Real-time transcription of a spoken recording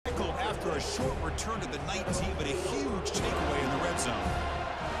a short return to the 19, but a huge takeaway in the red zone.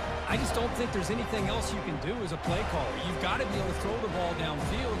 I just don't think there's anything else you can do as a play caller. You've got to be able to throw the ball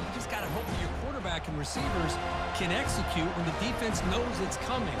downfield. You just got to hope that your quarterback and receivers can execute when the defense knows it's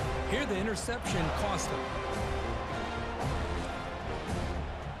coming. Here, the interception cost them.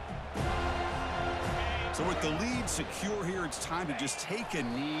 So with the lead secure here, it's time to just take a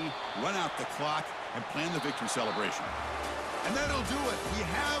knee, run out the clock, and plan the victory celebration. And that'll do it. We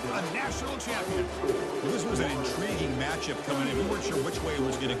have a national champion. Well, this was an intriguing matchup coming in. We weren't sure which way it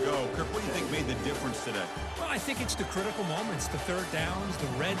was going to go. Kirk, what do you think made the difference today? Well, I think it's the critical moments, the third downs,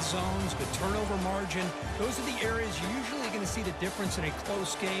 the red zones, the turnover margin. Those are the areas you're usually going to see the difference in a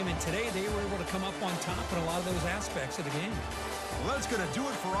close game. And today they were able to come up on top in a lot of those aspects of the game. Well, that's going to do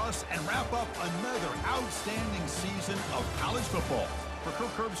it for us and wrap up another outstanding season of college football. For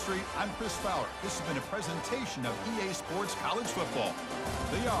Kirk Herbstreit, I'm Chris Fowler. This has been a presentation of EA Sports College Football.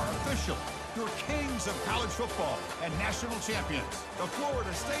 They are official, your kings of college football and national champions, the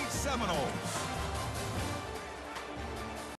Florida State Seminoles.